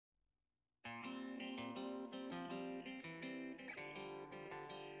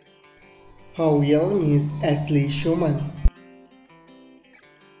Her real name is Asli Shumen.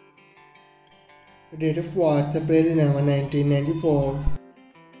 Date of birth April 11, 1994.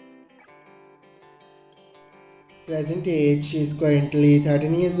 Present age she is currently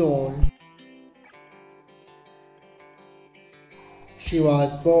 13 years old. She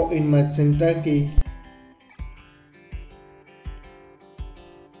was born in Mersin, Turkey.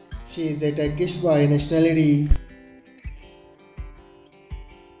 She is a Turkish by nationality.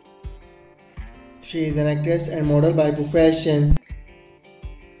 She is an actress and model by profession.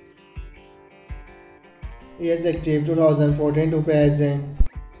 Years active 2014 to present.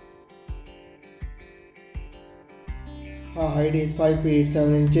 Her height is 5 feet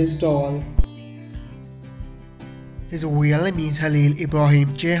 7 inches tall. His real name is Halil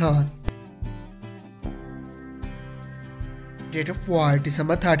Ibrahim Ceyhan. Date of birth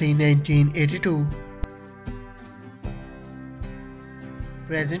December 13, 1982.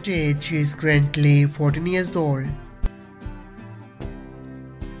 Present age she is currently 14 years old.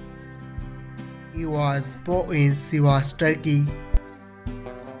 He was born in Sivas, Turkey.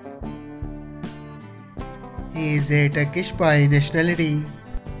 He is a Turkish by nationality.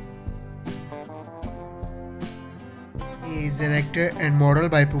 He is an actor and model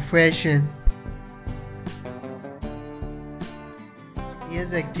by profession. He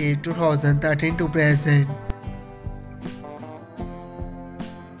is active 2013 to present.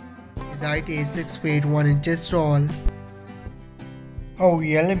 His height is 6 feet 1 inches tall. Her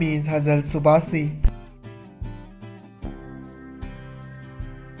real name is Hazal Subasi.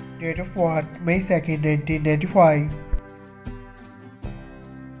 Date of birth May 2nd, 1995.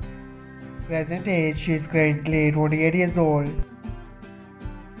 Present age she is currently 28 years old.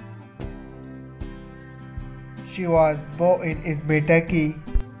 She was born in Izmir, Turkey.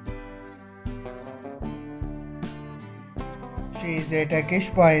 She is a Turkish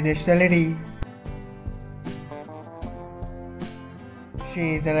by nationality.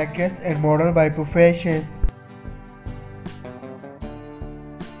 She is an actress and model by profession.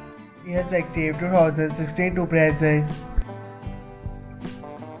 He is active 2016 to present.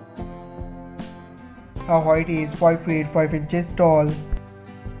 Her height is 5 feet 5 inches tall.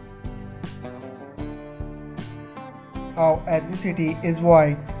 Her ethnicity is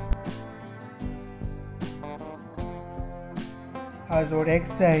white. Her zodiac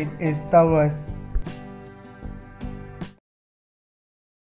sign is Taurus.